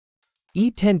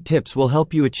E10 tips will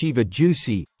help you achieve a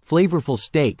juicy, flavorful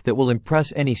steak that will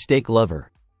impress any steak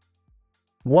lover.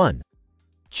 1.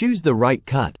 Choose the right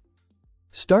cut.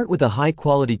 Start with a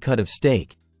high-quality cut of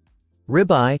steak.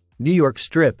 Ribeye, New York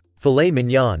strip, filet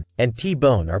mignon, and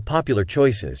T-bone are popular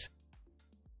choices.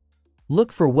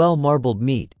 Look for well-marbled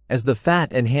meat, as the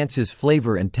fat enhances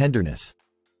flavor and tenderness.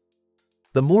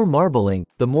 The more marbling,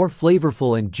 the more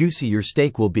flavorful and juicy your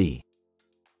steak will be.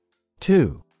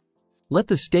 2. Let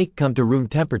the steak come to room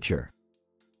temperature.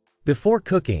 Before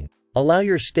cooking, allow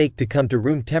your steak to come to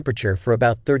room temperature for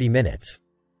about 30 minutes.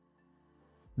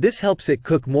 This helps it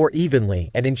cook more evenly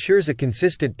and ensures a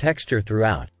consistent texture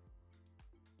throughout.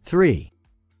 3.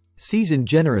 Season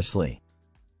generously.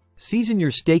 Season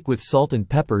your steak with salt and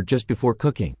pepper just before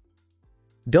cooking.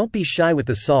 Don't be shy with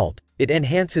the salt, it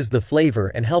enhances the flavor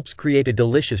and helps create a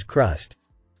delicious crust.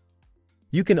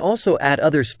 You can also add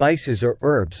other spices or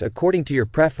herbs according to your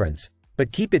preference,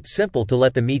 but keep it simple to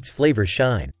let the meat's flavor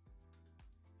shine.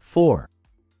 4.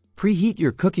 Preheat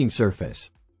your cooking surface.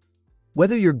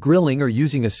 Whether you're grilling or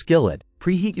using a skillet,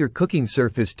 preheat your cooking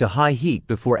surface to high heat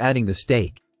before adding the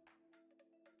steak.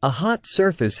 A hot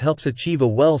surface helps achieve a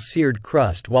well-seared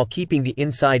crust while keeping the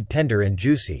inside tender and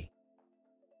juicy.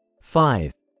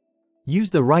 5. Use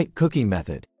the right cooking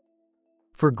method.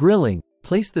 For grilling,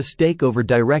 place the steak over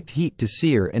direct heat to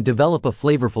sear and develop a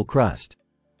flavorful crust.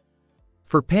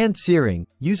 For pan searing,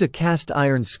 use a cast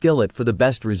iron skillet for the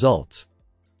best results.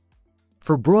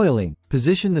 For broiling,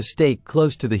 position the steak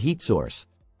close to the heat source.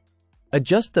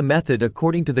 Adjust the method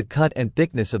according to the cut and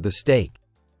thickness of the steak.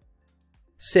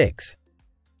 6.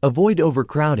 Avoid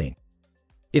overcrowding.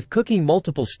 If cooking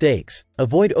multiple steaks,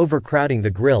 avoid overcrowding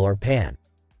the grill or pan.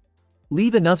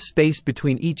 Leave enough space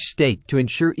between each steak to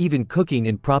ensure even cooking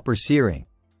and proper searing.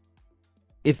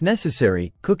 If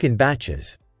necessary, cook in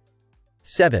batches.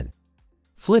 7.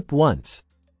 Flip once.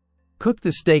 Cook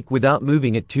the steak without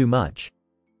moving it too much.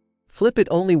 Flip it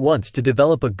only once to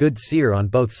develop a good sear on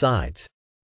both sides.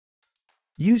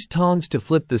 Use tongs to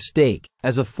flip the steak,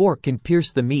 as a fork can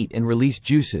pierce the meat and release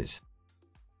juices.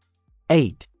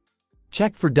 8.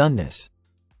 Check for doneness.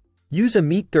 Use a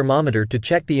meat thermometer to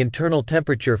check the internal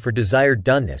temperature for desired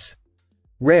doneness.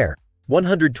 Rare,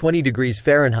 120 degrees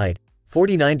Fahrenheit,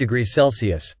 49 degrees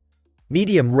Celsius.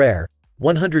 Medium rare,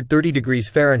 130 degrees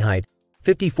Fahrenheit,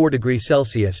 54 degrees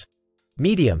Celsius.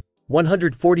 Medium,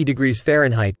 140 degrees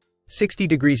Fahrenheit, 60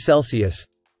 degrees Celsius.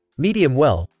 Medium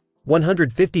well,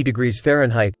 150 degrees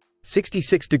Fahrenheit,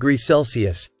 66 degrees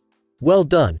Celsius. Well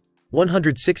done,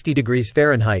 160 degrees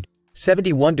Fahrenheit,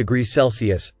 71 degrees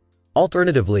Celsius.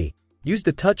 Alternatively, use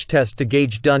the touch test to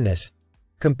gauge doneness,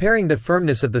 comparing the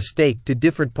firmness of the steak to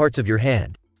different parts of your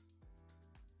hand.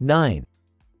 9.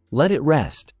 Let it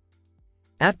rest.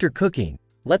 After cooking,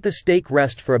 let the steak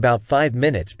rest for about 5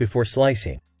 minutes before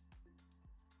slicing.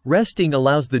 Resting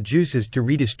allows the juices to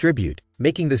redistribute,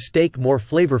 making the steak more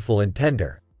flavorful and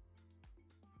tender.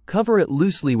 Cover it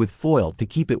loosely with foil to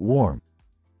keep it warm.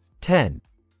 10.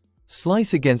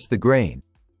 Slice against the grain.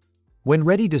 When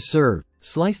ready to serve,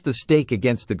 slice the steak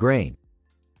against the grain.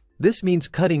 This means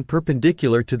cutting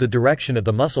perpendicular to the direction of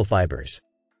the muscle fibers.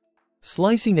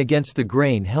 Slicing against the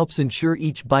grain helps ensure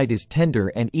each bite is tender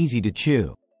and easy to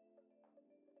chew.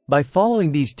 By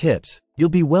following these tips, you'll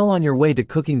be well on your way to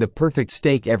cooking the perfect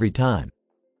steak every time.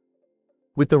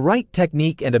 With the right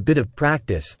technique and a bit of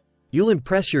practice, you'll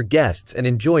impress your guests and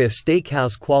enjoy a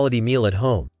steakhouse quality meal at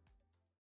home.